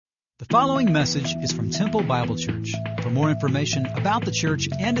The following message is from Temple Bible Church. For more information about the church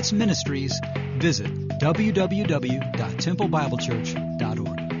and its ministries, visit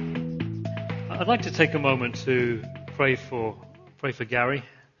www.templebiblechurch.org. I'd like to take a moment to pray for Gary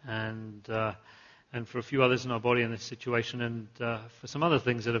and for a few others in our body in this situation, and for some other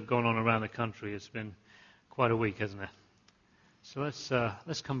things that have gone on around the country. It's been quite a week, hasn't it? So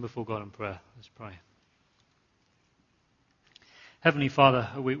let's come before God in prayer. Let's pray. Heavenly Father,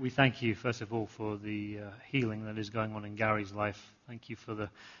 we thank you, first of all, for the healing that is going on in Gary's life. Thank you for the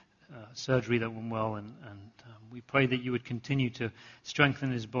surgery that went well, and we pray that you would continue to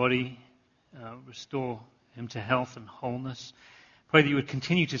strengthen his body, restore him to health and wholeness. Pray that you would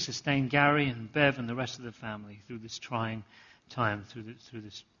continue to sustain Gary and Bev and the rest of the family through this trying time, through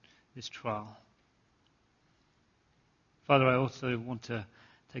this trial. Father, I also want to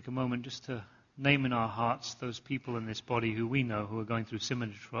take a moment just to name in our hearts those people in this body who we know who are going through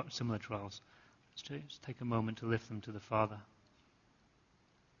similar trials. Let's take a moment to lift them to the Father.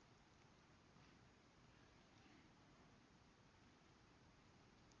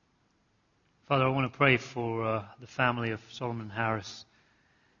 Father, I want to pray for the family of Solomon Harris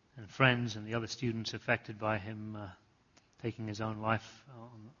and friends and the other students affected by him taking his own life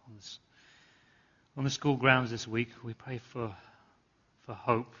on the school grounds this week. We pray for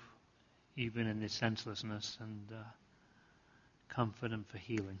hope, even in this senselessness, and comfort and for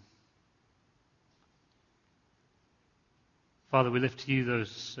healing. Father, we lift to you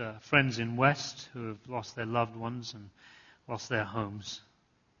those friends in West who have lost their loved ones and lost their homes.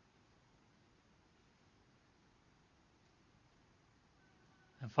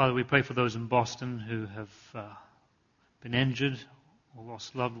 And Father, we pray for those in Boston who have been injured or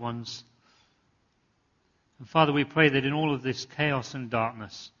lost loved ones. And Father, we pray that in all of this chaos and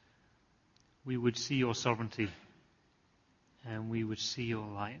darkness, we would see your sovereignty and we would see your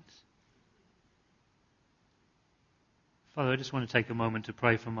light. Father, I just want to take a moment to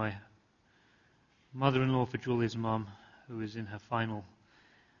pray for my mother-in-law, for Julia's mum, who is in her final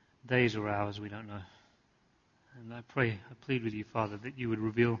days or hours, we don't know. And I plead with you, Father, that you would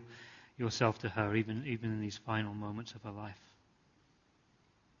reveal yourself to her, even in these final moments of her life.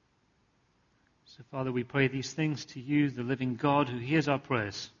 So, Father, we pray these things to you, the living God, who hears our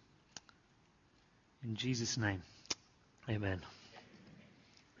prayers. In Jesus' name, amen.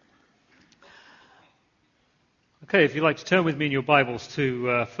 Okay, if you'd like to turn with me in your Bibles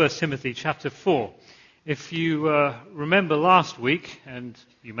to 1 Timothy chapter 4. If you remember last week, and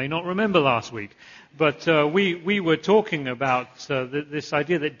you may not remember last week, but we were talking about this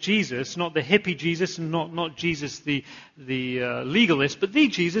idea that Jesus, not the hippie Jesus, and not Jesus the legalist, but the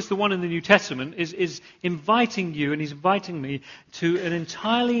Jesus, the one in the New Testament, is inviting you and he's inviting me to an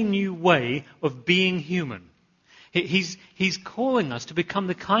entirely new way of being human. He's calling us to become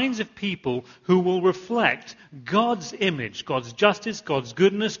the kinds of people who will reflect God's image, God's justice, God's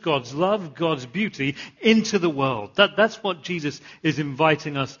goodness, God's love, God's beauty into the world. That's what Jesus is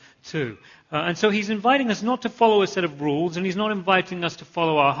inviting us to. And so he's inviting us not to follow a set of rules, and he's not inviting us to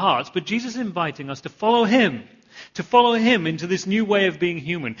follow our hearts, but Jesus is inviting us to follow him into this new way of being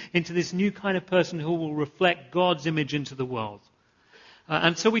human, into this new kind of person who will reflect God's image into the world.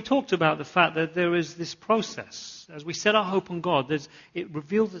 And so we talked about the fact that there is this process. As we set our hope on God, it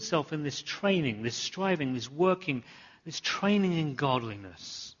reveals itself in this training, this striving, this working, this training in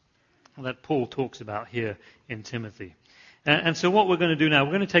godliness that Paul talks about here in Timothy. And so what we're going to do now,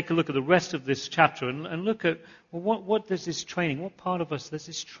 we're going to take a look at the rest of this chapter and look at, well, what does this training, what part of us does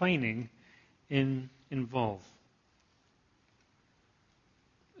this training involve?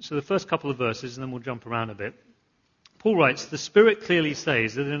 So the first couple of verses, and then we'll jump around a bit. Paul writes, "The Spirit clearly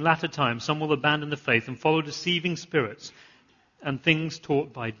says that in latter times some will abandon the faith and follow deceiving spirits and things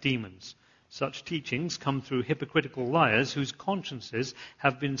taught by demons. Such teachings come through hypocritical liars whose consciences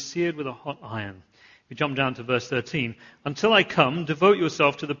have been seared with a hot iron." We jump down to verse 13. "Until I come, devote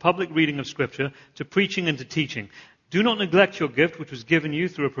yourself to the public reading of Scripture, to preaching and to teaching. Do not neglect your gift which was given you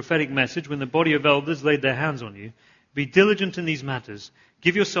through a prophetic message when the body of elders laid their hands on you. Be diligent in these matters.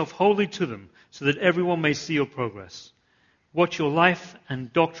 Give yourself wholly to them, so that everyone may see your progress. Watch your life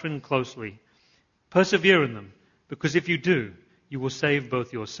and doctrine closely. Persevere in them, because if you do, you will save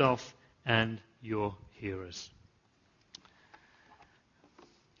both yourself and your hearers."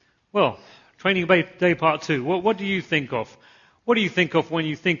 Well, Training Day Part 2. What do you think of? What do you think of when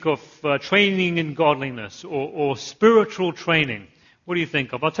you think of training in godliness or spiritual training? What do you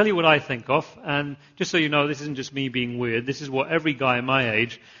think of? I'll tell you what I think of, and just so you know, this isn't just me being weird. This is what every guy my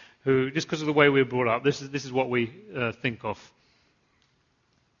age, who, just because of the way we were brought up, this is what we think of.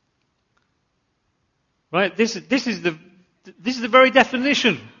 Right? This is the very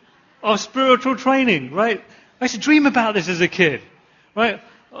definition of spiritual training, right? I used to dream about this as a kid, right?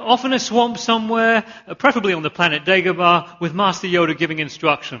 Off in a swamp somewhere, preferably on the planet Dagobah, with Master Yoda giving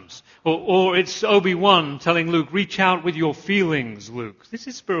instructions. Or it's Obi-Wan telling Luke, reach out with your feelings, Luke. This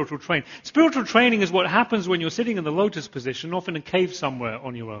is spiritual training. Spiritual training is what happens when you're sitting in the lotus position, off in a cave somewhere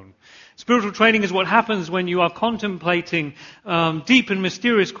on your own. Spiritual training is what happens when you are contemplating deep and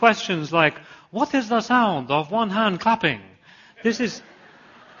mysterious questions like, what is the sound of one hand clapping?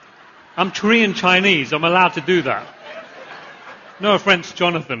 I'm Korean Chinese. I'm allowed to do that. No offense,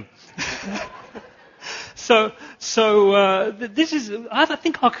 Jonathan. This is, I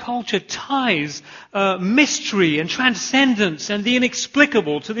think our culture ties mystery and transcendence and the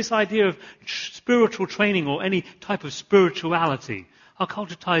inexplicable to this idea of spiritual training or any type of spirituality. Our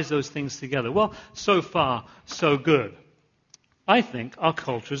culture ties those things together. Well, so far, so good. I think our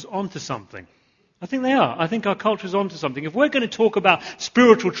culture's onto something. I think they are. I think our culture's onto something. If we're going to talk about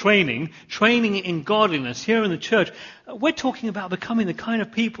spiritual training in godliness here in the church, we're talking about becoming the kind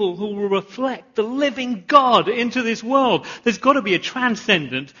of people who will reflect the living God into this world. There's got to be a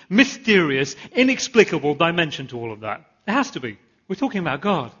transcendent, mysterious, inexplicable dimension to all of that. There has to be. We're talking about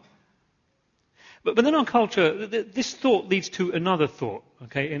God. But then our culture, this thought leads to another thought,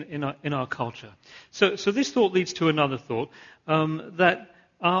 okay, in our culture. So this thought leads to another thought, that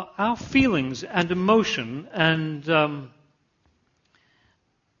our feelings and emotion and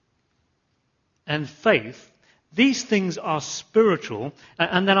faith, these things are spiritual,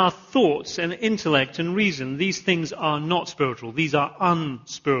 and then our thoughts and intellect and reason, these things are not spiritual. These are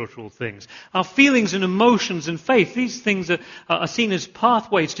unspiritual things. Our feelings and emotions and faith, these things are seen as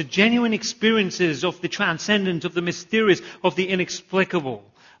pathways to genuine experiences of the transcendent, of the mysterious, of the inexplicable.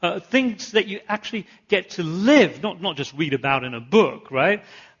 Things that you actually get to live, not just read about in a book, right?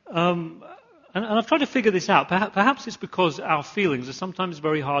 And I've tried to figure this out. Perhaps it's because our feelings are sometimes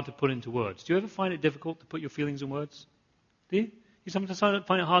very hard to put into words. Do you ever find it difficult to put your feelings in words? Do you? You sometimes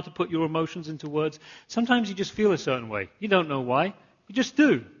find it hard to put your emotions into words? Sometimes you just feel a certain way. You don't know why. You just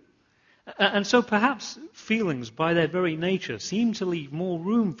do. And so perhaps feelings, by their very nature, seem to leave more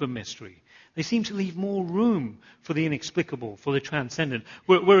room for mystery. They seem to leave more room for the inexplicable, for the transcendent.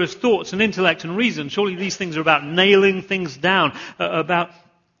 Whereas thoughts and intellect and reason, surely these things are about nailing things down, they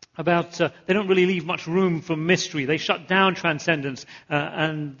don't really leave much room for mystery. They shut down transcendence,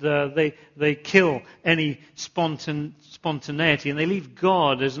 and they kill any spontaneity, and they leave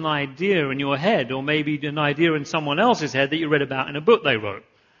God as an idea in your head, or maybe an idea in someone else's head that you read about in a book they wrote.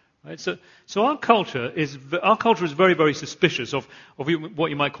 Right? So our culture is very, very suspicious of what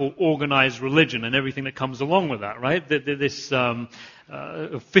you might call organized religion and everything that comes along with that, right? This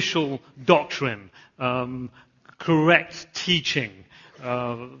official doctrine, correct teaching,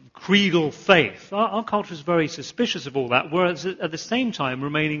 creedal faith. Our culture is very suspicious of all that, whereas at the same time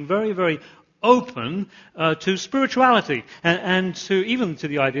remaining very, very open to spirituality and even to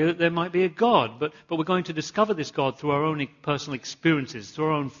the idea that there might be a God. But we're going to discover this God through our own personal experiences, through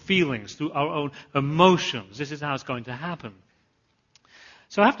our own feelings, through our own emotions. This is how it's going to happen.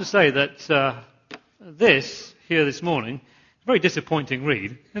 So I have to say that this morning is a very disappointing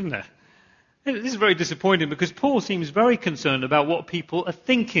read, isn't it? This is very disappointing because Paul seems very concerned about what people are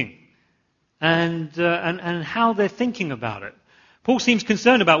thinking and how they're thinking about it. Paul seems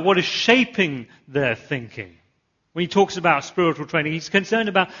concerned about what is shaping their thinking. When he talks about spiritual training, he's concerned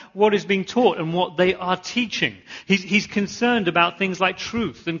about what is being taught and what they are teaching. He's concerned about things like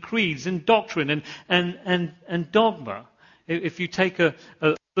truth and creeds and doctrine and dogma. If you take a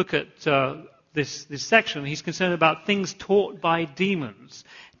look at this section, he's concerned about things taught by demons,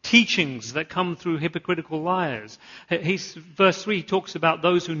 teachings that come through hypocritical liars. Verse 3 talks about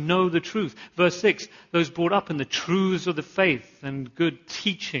those who know the truth. Verse 6, those brought up in the truths of the faith and good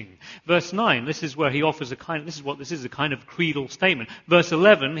teaching. Verse 9, this is where he offers a kind of creedal statement. Verse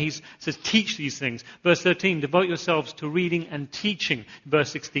 11, he says, teach these things. Verse 13, devote yourselves to reading and teaching. Verse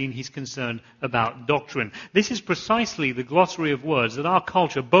 16, he's concerned about doctrine. This is precisely the glossary of words that our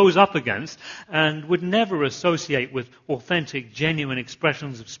culture bows up against and would never associate with authentic, genuine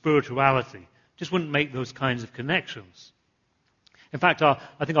expressions of spirituality. Just wouldn't make those kinds of connections. In fact, I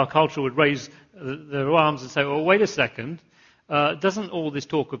think our culture would raise their arms and say, well, wait a second, doesn't all this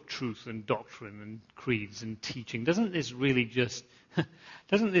talk of truth and doctrine and creeds and teaching, doesn't this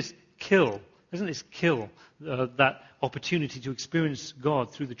kill that opportunity to experience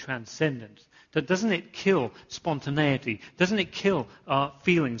God through the transcendent? Doesn't it kill spontaneity? Doesn't it kill our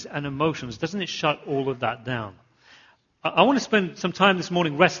feelings and emotions? Doesn't it shut all of that down? I want to spend some time this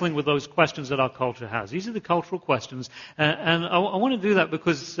morning wrestling with those questions that our culture has. These are the cultural questions, and I want to do that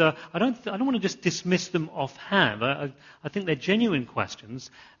because I don't want to just dismiss them offhand. I think they're genuine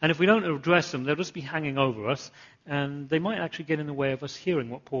questions, and if we don't address them, they'll just be hanging over us, and they might actually get in the way of us hearing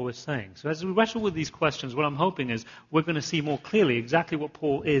what Paul is saying. So as we wrestle with these questions, what I'm hoping is we're going to see more clearly exactly what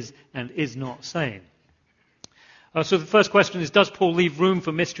Paul is and is not saying. So the first question is, does Paul leave room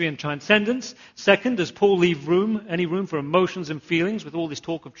for mystery and transcendence? Second, does Paul leave any room for emotions and feelings with all this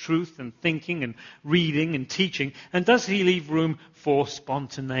talk of truth and thinking and reading and teaching? And does he leave room for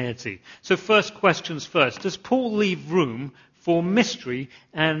spontaneity? So first questions first. Does Paul leave room for mystery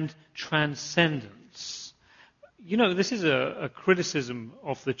and transcendence? You know, this is a criticism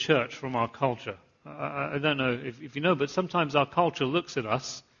of the church from our culture. I don't know if you know, but sometimes our culture looks at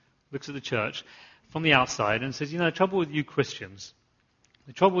the church from the outside and says, the trouble with you Christians,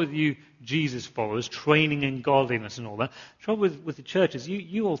 the trouble with you Jesus followers, training in godliness and all that, the trouble with the church is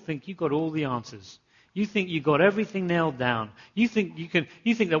you all think you've got all the answers. You think you've got everything nailed down. You think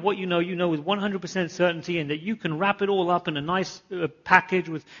that what you know with 100% certainty, and that you can wrap it all up in a nice package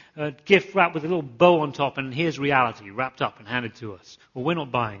with a gift wrapped with a little bow on top, and here's reality wrapped up and handed to us. Well, we're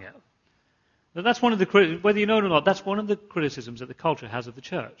not buying it. Now, that's one of the, whether you know it or not, that's one of the criticisms that the culture has of the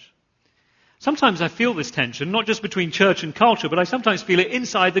church. Sometimes I feel this tension, not just between church and culture, but I sometimes feel it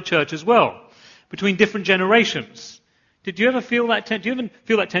inside the church as well, between different generations. Did you ever feel that tension? Do you ever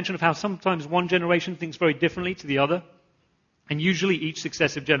feel that tension of how sometimes one generation thinks very differently to the other? And usually each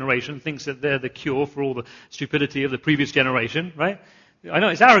successive generation thinks that they're the cure for all the stupidity of the previous generation, right? I know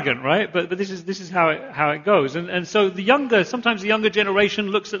it's arrogant, right? But this is how it goes. And so sometimes the younger generation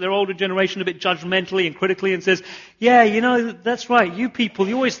looks at their older generation a bit judgmentally and critically and says, yeah, that's right. You people,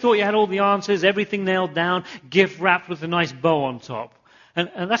 you always thought you had all the answers, everything nailed down, gift wrapped with a nice bow on top. And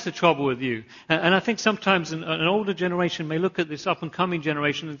that's the trouble with you. And I think sometimes an older generation may look at this up and coming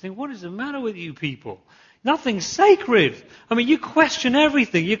generation and think, what is the matter with you people? Nothing's sacred. I mean, you question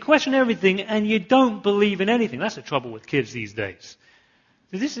everything, and you don't believe in anything. That's the trouble with kids these days.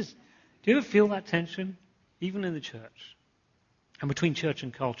 Do you ever feel that tension, even in the church, and between church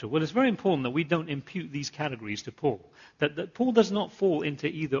and culture? Well, it's very important that we don't impute these categories to Paul, that Paul does not fall into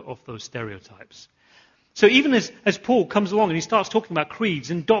either of those stereotypes. So even as Paul comes along and he starts talking about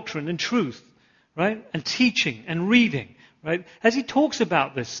creeds and doctrine and truth, right, and teaching and reading, right, as he talks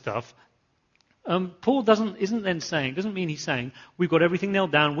about this stuff, Paul doesn't mean he's saying, we've got everything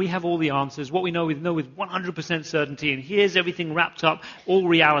nailed down, we have all the answers, what we know with 100% certainty, and here's everything wrapped up, all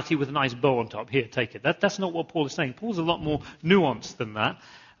reality with a nice bow on top. Here, take it. That's not what Paul is saying. Paul's a lot more nuanced than that.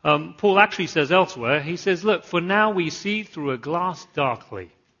 Paul actually says elsewhere, he says, look, for now we see through a glass darkly.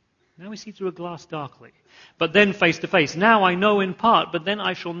 Now we see through a glass darkly. But then face to face. Now I know in part, but then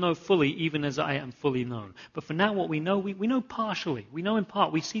I shall know fully, even as I am fully known. But for now what we know, we know partially. We know in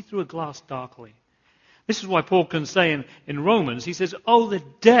part. We see through a glass darkly. This is why Paul can say in Romans, he says, oh, the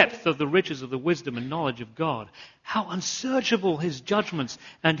depth of the riches of the wisdom and knowledge of God. How unsearchable his judgments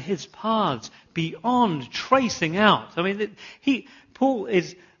and his paths beyond tracing out. I mean, Paul,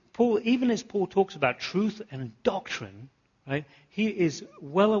 even as Paul talks about truth and doctrine, right, he is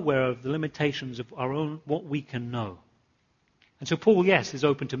well aware of the limitations of our own, what we can know. And so Paul, yes, is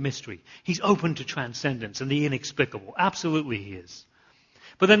open to mystery. He's open to transcendence and the inexplicable. Absolutely he is.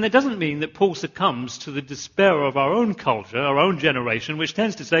 But then that doesn't mean that Paul succumbs to the despair of our own culture, our own generation, which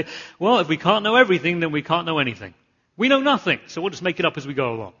tends to say, well, if we can't know everything, then we can't know anything. We know nothing, so we'll just make it up as we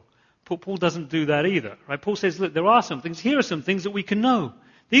go along. Paul doesn't do that either. Right? Paul says, look, there are some things, here are some things that we can know.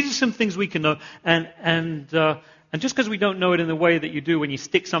 These are some things we can know, and just because we don't know it in the way that you do when you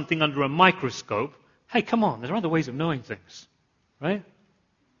stick something under a microscope, hey, come on, there are other ways of knowing things, right?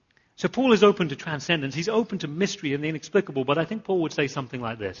 So Paul is open to transcendence. He's open to mystery and the inexplicable, but I think Paul would say something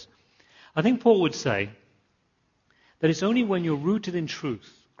like this. I think Paul would say that it's only when you're rooted in truth,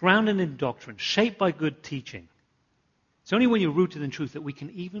 grounded in doctrine, shaped by good teaching, it's only when you're rooted in truth that we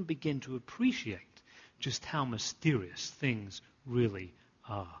can even begin to appreciate just how mysterious things really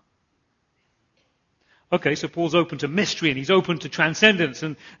are. Okay, so Paul's open to mystery and he's open to transcendence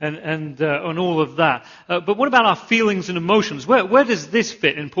and all of that. But what about our feelings and emotions? Where does this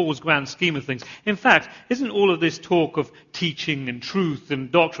fit in Paul's grand scheme of things? In fact, isn't all of this talk of teaching and truth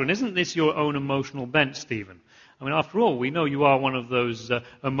and doctrine, isn't this your own emotional bent, Stephen? I mean, after all, we know you are one of those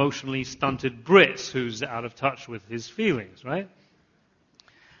emotionally stunted Brits who's out of touch with his feelings, right?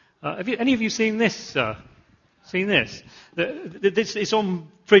 Have any of you seen this? Seen this? It's on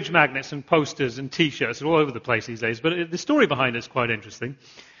fridge magnets and posters and T-shirts all over the place these days. But the story behind it is quite interesting.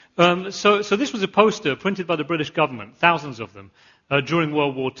 So this was a poster printed by the British government, thousands of them, during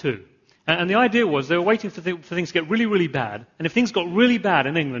World War II. And the idea was they were waiting for things to get really, really bad. And if things got really bad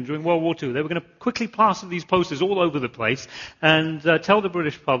in England during World War II, they were going to quickly plaster these posters all over the place and tell the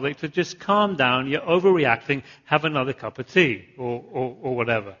British public to just calm down, you're overreacting, have another cup of tea, or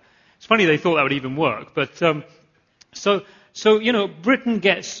whatever. It's funny they thought that would even work. But So, Britain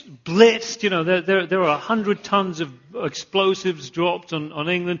gets blitzed. There are 100 tons of explosives dropped on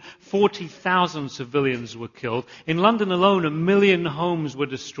England. 40,000 civilians were killed. In London alone, 1 million homes were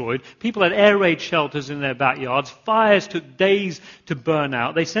destroyed. People had air raid shelters in their backyards. Fires took days to burn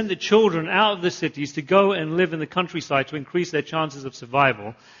out. They sent the children out of the cities to go and live in the countryside to increase their chances of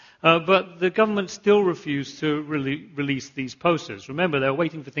survival. But the government still refused to release these posters. Remember, they were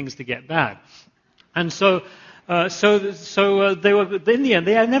waiting for things to get bad. And so they were, in the end,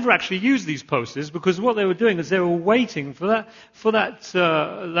 they had never actually used these posters, because what they were doing is they were waiting for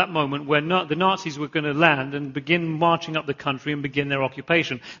that moment when the Nazis were going to land and begin marching up the country and begin their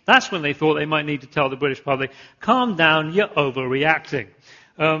occupation. That's when they thought they might need to tell the British public, calm down, you're overreacting.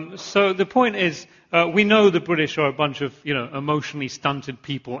 So the point is, we know the British are a bunch of, emotionally stunted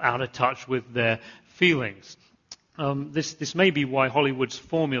people out of touch with their feelings. This may be why Hollywood's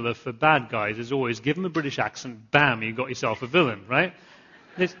formula for bad guys is always give them a British accent, bam, you got yourself a villain, right?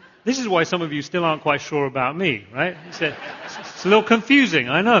 This is why some of you still aren't quite sure about me, right? It's a little confusing,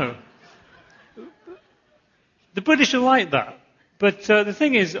 I know. The British are like that. But the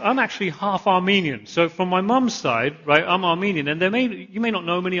thing is, I'm actually half Armenian. So from my mum's side, right, I'm Armenian. And you may not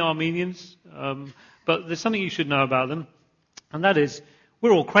know many Armenians, but there's something you should know about them. And that is,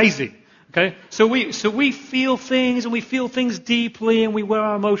 we're all crazy. Okay, so we feel things, and we feel things deeply, and we wear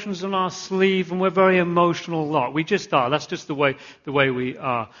our emotions on our sleeve, and we're very emotional lot. We just are. That's just the way we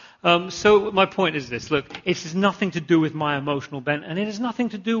are. So my point is this: look, it has nothing to do with my emotional bent, and it has nothing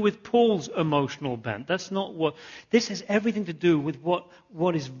to do with Paul's emotional bent. That's not what. This has everything to do with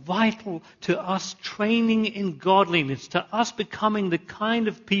what is vital to us training in godliness, to us becoming the kind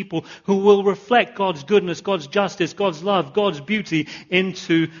of people who will reflect God's goodness, God's justice, God's love, God's beauty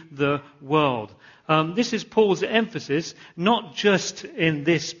into the world. This is Paul's emphasis, not just in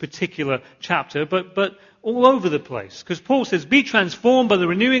this particular chapter, but all over the place. Because Paul says, be transformed by the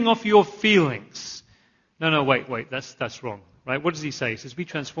renewing of your feelings. No, wait, that's wrong. Right? What does he say? He says, be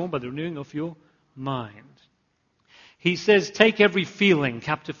transformed by the renewing of your mind. He says, take every feeling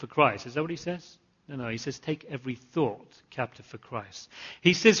captive for Christ. Is that what he says? No, he says, take every thought captive for Christ.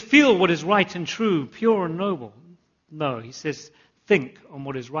 He says, feel what is right and true, pure and noble. No, he says, think on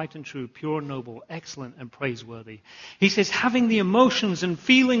what is right and true, pure and noble, excellent and praiseworthy. He says, having the emotions and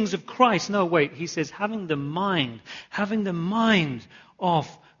feelings of Christ. No, wait, he says, having the mind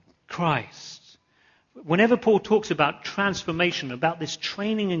of Christ. Whenever Paul talks about transformation, about this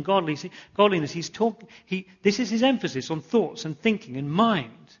training in godliness, this is his emphasis on thoughts and thinking and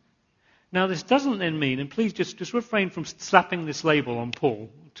mind. Now, this doesn't then mean, and please just refrain from slapping this label on Paul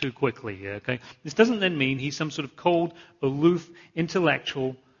too quickly here, okay? This doesn't then mean he's some sort of cold, aloof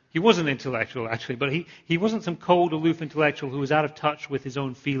intellectual. He was an intellectual, actually, but he wasn't some cold, aloof intellectual who was out of touch with his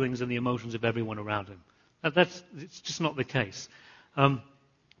own feelings and the emotions of everyone around him. It's just not the case.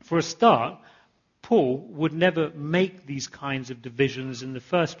 For a start, Paul would never make these kinds of divisions in the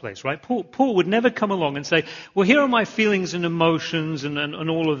first place, right? Paul would never come along and say, well, here are my feelings and emotions and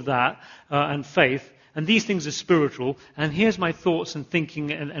all of that, and faith, and these things are spiritual, and here's my thoughts and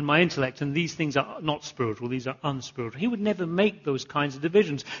thinking and my intellect, and these things are not spiritual, these are unspiritual. He would never make those kinds of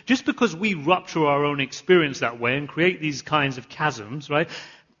divisions. Just because we rupture our own experience that way and create these kinds of chasms, right?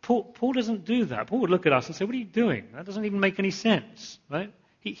 Paul doesn't do that. Paul would look at us and say, what are you doing? That doesn't even make any sense, right?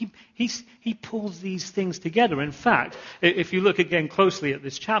 He pulls these things together. In fact, if you look again closely at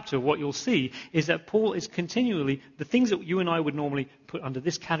this chapter, what you'll see is that Paul is continually, the things that you and I would normally put under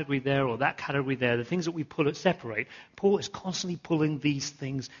this category there or that category there, the things that we separate, Paul is constantly pulling these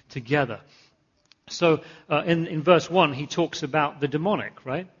things together. So in verse 1, he talks about the demonic,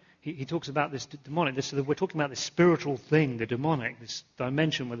 right? He talks about this demonic. We're talking about this spiritual thing, the demonic, this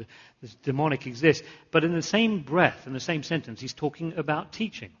dimension where this demonic exists. But in the same breath, in the same sentence, he's talking about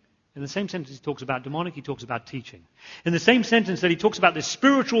teaching. In the same sentence he talks about demonic, he talks about teaching. In the same sentence that he talks about this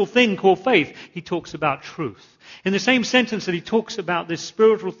spiritual thing called faith, he talks about truth. In the same sentence that he talks about this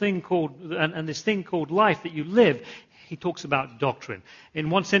spiritual thing called, and this thing called life that you live, he talks about doctrine. In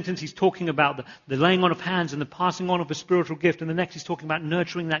one sentence, he's talking about the laying on of hands and the passing on of a spiritual gift. And the next, he's talking about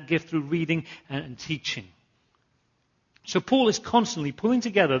nurturing that gift through reading and teaching. So Paul is constantly pulling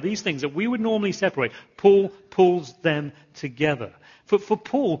together these things that we would normally separate. Paul pulls them together. For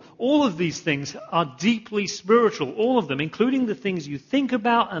Paul, all of these things are deeply spiritual. All of them, including the things you think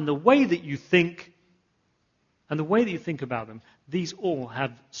about and the way that you think and the way that you think about them, these all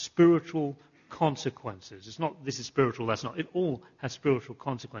have spiritual consequences. It's not, this is spiritual, that's not. It all has spiritual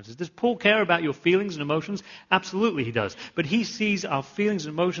consequences. Does Paul care about your feelings and emotions? Absolutely he does. But he sees our feelings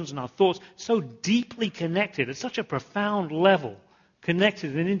and emotions and our thoughts so deeply connected, at such a profound level,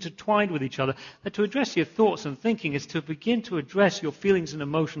 connected and intertwined with each other, that to address your thoughts and thinking is to begin to address your feelings and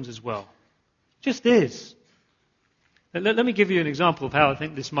emotions as well. Just is. Let me give you an example of how I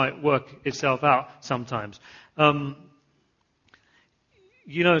think this might work itself out sometimes.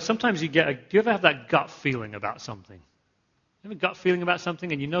 Sometimes do you ever have that gut feeling about something? You have a gut feeling about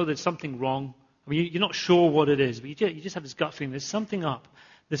something and you know there's something wrong? I mean, you're not sure what it is, but you just have this gut feeling. There's something up.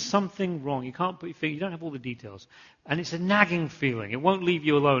 There's something wrong. You can't put your finger, you don't have all the details. And it's a nagging feeling. It won't leave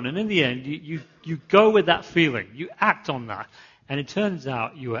you alone. And in the end, you go with that feeling. You act on that. And it turns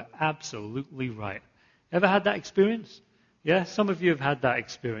out you are absolutely right. Ever had that experience? Yeah, some of you have had that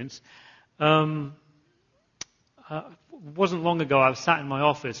experience. It wasn't long ago I was sat in my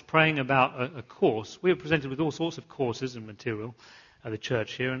office praying about a course. We were presented with all sorts of courses and material at the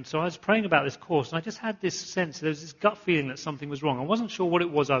church here, and so I was praying about this course, and I just had this sense, there was this gut feeling that something was wrong. I wasn't sure what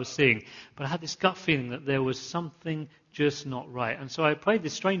it was I was seeing, but I had this gut feeling that there was something just not right. And so I prayed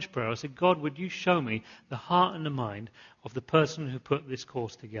this strange prayer. I said, God, would you show me the heart and the mind of the person who put this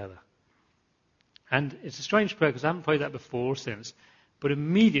course together? And it's a strange prayer because I haven't prayed that before or since, but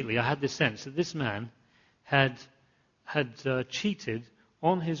immediately I had this sense that this man had cheated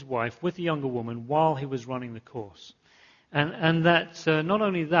on his wife with a younger woman while he was running the course. And that not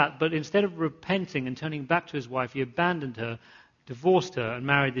only that, but instead of repenting and turning back to his wife, he abandoned her, divorced her, and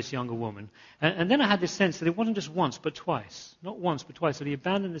married this younger woman. And then I had this sense that it wasn't just once, but twice. Not once, but twice. That he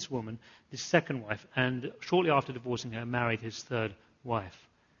abandoned this woman, this second wife, and shortly after divorcing her, married his third wife.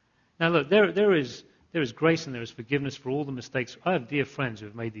 Now look, there is grace and there is forgiveness for all the mistakes. I have dear friends who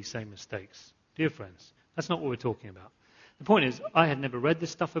have made these same mistakes. Dear friends. That's not what we're talking about. The point is, I had never read this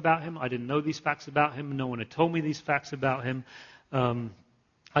stuff about him. I didn't know these facts about him. No one had told me these facts about him.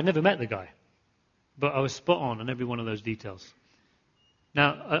 I'd never met the guy. But I was spot on every one of those details.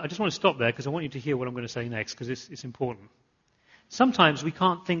 Now, I just want to stop there because I want you to hear what I'm going to say next because it's important. Sometimes we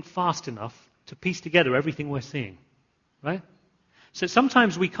can't think fast enough to piece together everything we're seeing. Right? So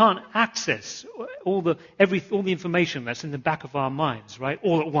sometimes we can't access all the information that's in the back of our minds, right,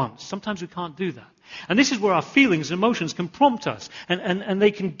 all at once. Sometimes we can't do that. And this is where our feelings and emotions can prompt us, and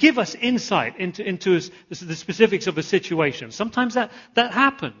they can give us insight into the specifics of a situation. Sometimes that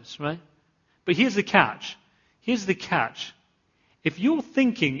happens, right? But here's the catch. Here's the catch. If your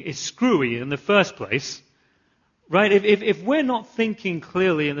thinking is screwy in the first place, right? If we're not thinking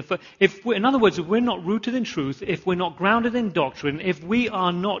clearly in other words, if we're not rooted in truth, if we're not grounded in doctrine, if we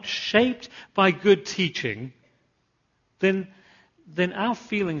are not shaped by good teaching, then our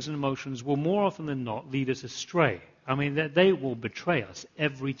feelings and emotions will more often than not lead us astray. I mean, they will betray us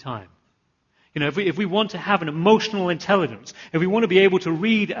every time. If we want to have an emotional intelligence, if we want to be able to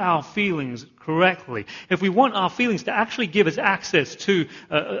read our feelings correctly, if we want our feelings to actually give us access to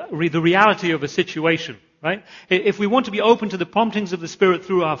the reality of a situation, right? If we want to be open to the promptings of the Spirit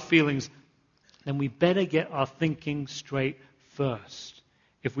through our feelings, then we better get our thinking straight first.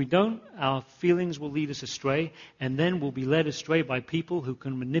 If we don't, our feelings will lead us astray, and then we'll be led astray by people who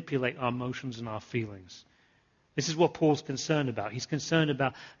can manipulate our emotions and our feelings. This is what Paul's concerned about. He's concerned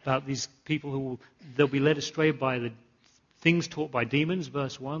about these people they'll be led astray by the things taught by demons,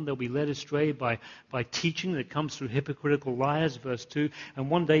 verse 1. They'll be led astray by teaching that comes through hypocritical liars, verse 2. And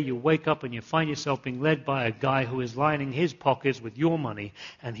one day you'll wake up and you find yourself being led by a guy who is lining his pockets with your money,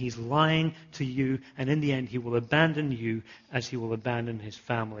 and he's lying to you, and in the end he will abandon you as he will abandon his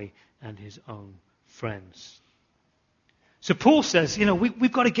family and his own friends. So Paul says,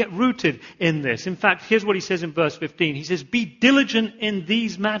 we've got to get rooted in this. In fact, here's what he says in verse 15. He says, be diligent in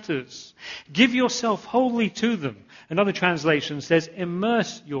these matters. Give yourself wholly to them. Another translation says,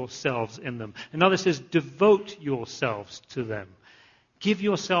 immerse yourselves in them. Another says, devote yourselves to them. Give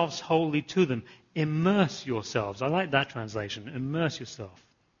yourselves wholly to them. Immerse yourselves. I like that translation. Immerse yourself.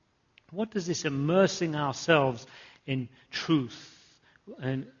 What does this immersing ourselves in truth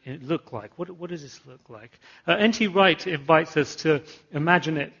and it look like? What does this look like? N.T. Wright invites us to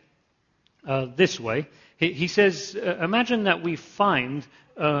imagine it this way. He says, imagine that we find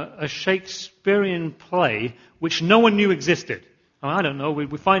a Shakespearean play which no one knew existed. I don't know,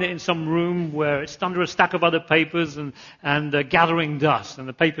 we find it in some room where it's under a stack of other papers and gathering dust, and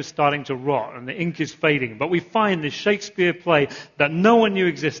the paper's starting to rot, and the ink is fading. But we find this Shakespeare play that no one knew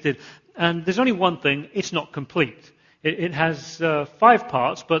existed, and there's only one thing, it's not complete. It has 5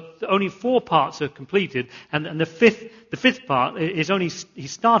 parts, but only 4 parts are completed, and the fifth part is only, he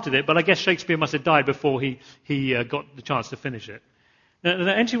started it, but I guess Shakespeare must have died before he got the chance to finish it. Now,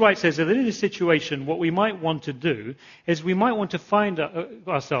 N.T. Wright says that in this situation, what we might want to do is we might want to find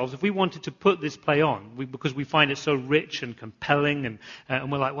ourselves, if we wanted to put this play on, because we find it so rich and compelling,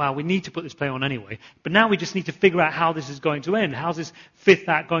 and we're like, wow, we need to put this play on anyway. But now we just need to figure out how this is going to end. How's this 5th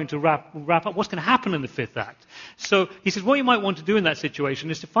act going to wrap up? What's going to happen in the 5th act? So he says what you might want to do in that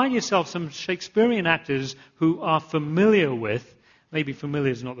situation is to find yourself some Shakespearean actors who are familiar with, maybe familiar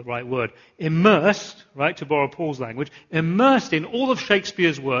is not the right word, immersed, right, to borrow Paul's language, immersed in all of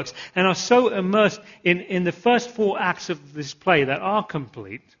Shakespeare's works and are so immersed in the first 4 acts of this play that are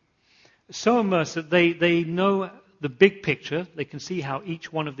complete, so immersed that they know the big picture, they can see how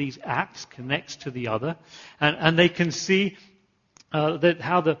each one of these acts connects to the other, and they can see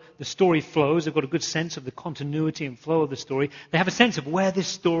how the story flows. They've got a good sense of the continuity and flow of the story. They have a sense of where this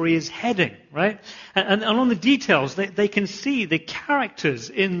story is heading, right? And on the details, they can see the characters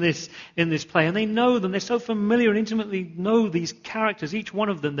in this play, and they know them. They're so familiar and intimately know these characters, each one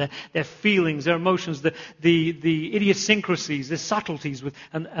of them, their feelings, their emotions, the idiosyncrasies, the subtleties,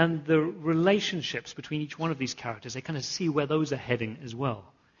 and the relationships between each one of these characters. They kind of see where those are heading as well.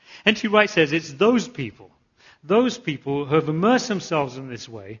 N.T. Wright says it's those people who have immersed themselves in this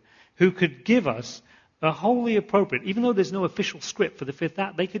way, who could give us a wholly appropriate, even though there's no official script for the 5th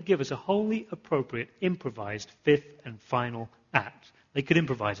act, they could give us a wholly appropriate, improvised 5th and final act. They could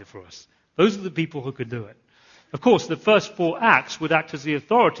improvise it for us. Those are the people who could do it. Of course, the first 4 acts would act as the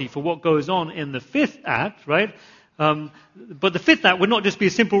authority for what goes on in the 5th act, right? But the 5th act would not just be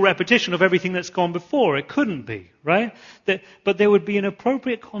a simple repetition of everything that's gone before. It couldn't be, right? But there would be an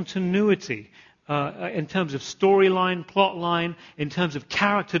appropriate continuity in terms of storyline, plot line, in terms of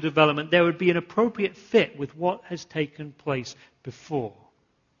character development. There would be an appropriate fit with what has taken place before.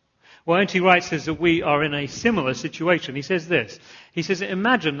 Well, N.T. Wright says that we are in a similar situation. He says this. He says,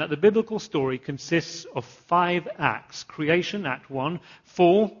 imagine that the biblical story consists of 5 acts. Creation, Act 1.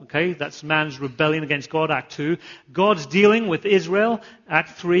 Fall, okay, that's man's rebellion against God, Act 2. God's dealing with Israel,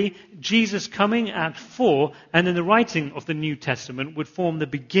 Act 3. Jesus coming, Act 4. And then the writing of the New Testament would form the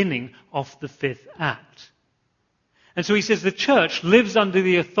beginning of the 5th act. And so he says the church lives under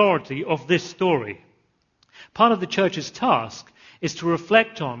the authority of this story. Part of the church's task is to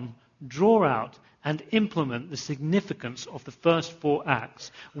reflect on, draw out, and implement the significance of the first 4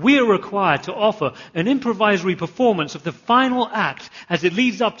 acts. We are required to offer an improvisory performance of the final act as it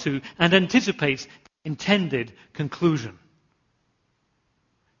leads up to and anticipates the intended conclusion.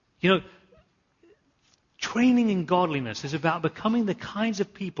 You know, training in godliness is about becoming the kinds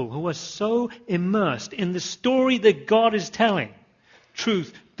of people who are so immersed in the story that God is telling.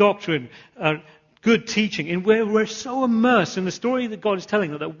 Truth, doctrine, good teaching, and where we're so immersed in the story that God is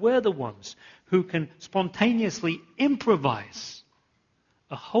telling that we're the ones who can spontaneously improvise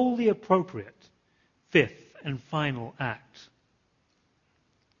a wholly appropriate 5th and final act.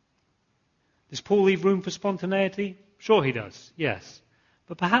 Does Paul leave room for spontaneity? Sure he does, yes.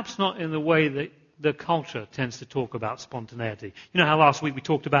 But perhaps not in the way that the culture tends to talk about spontaneity. You know how last week we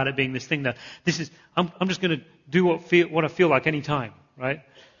talked about it being this thing that I'm just going to do what I feel like any time, right?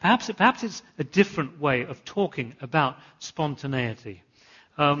 Perhaps it's a different way of talking about spontaneity.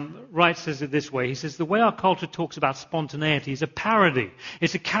 Wright says it this way. He says, the way our culture talks about spontaneity is a parody.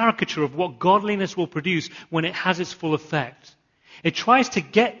 It's a caricature of what godliness will produce when it has its full effect. It tries to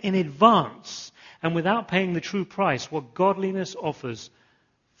get in advance and without paying the true price what godliness offers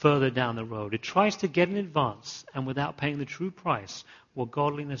further down the road. It tries to get in advance and without paying the true price what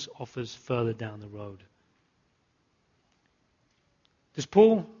godliness offers further down the road. Does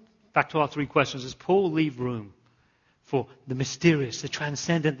Paul, back to our 3 questions, does Paul leave room for the mysterious, the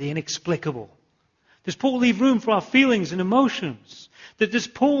transcendent, the inexplicable? Does Paul leave room for our feelings and emotions? Does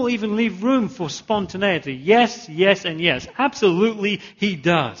Paul even leave room for spontaneity? Yes, yes, and yes. Absolutely he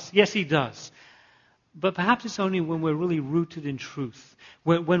does. Yes, he does. But perhaps it's only when we're really rooted in truth.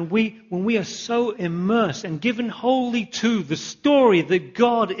 When we are so immersed and given wholly to the story that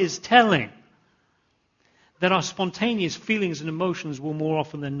God is telling, that our spontaneous feelings and emotions will more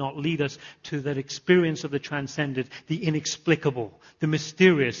often than not lead us to that experience of the transcendent, the inexplicable, the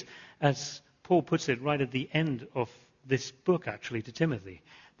mysterious, as Paul puts it right at the end of this book, actually, to Timothy,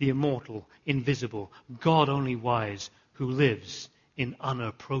 the immortal, invisible, God only wise, who lives in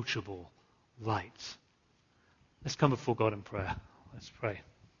unapproachable light. Let's come before God in prayer. Let's pray.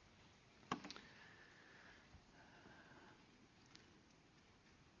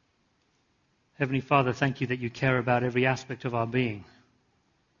 Heavenly Father, thank you that you care about every aspect of our being.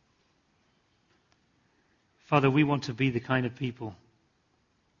 Father, we want to be the kind of people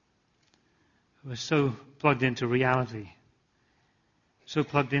who are so plugged into reality, so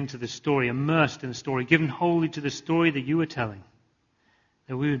plugged into the story, immersed in the story, given wholly to the story that you are telling,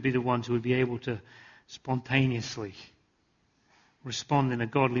 that we would be the ones who would be able to spontaneously respond in a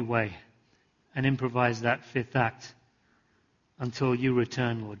godly way and improvise that fifth act until you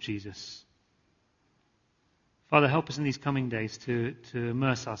return, Lord Jesus. Father, help us in these coming days to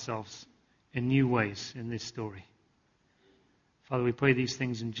immerse ourselves in new ways in this story. Father, we pray these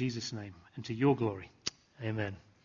things in Jesus' name and to your glory. Amen.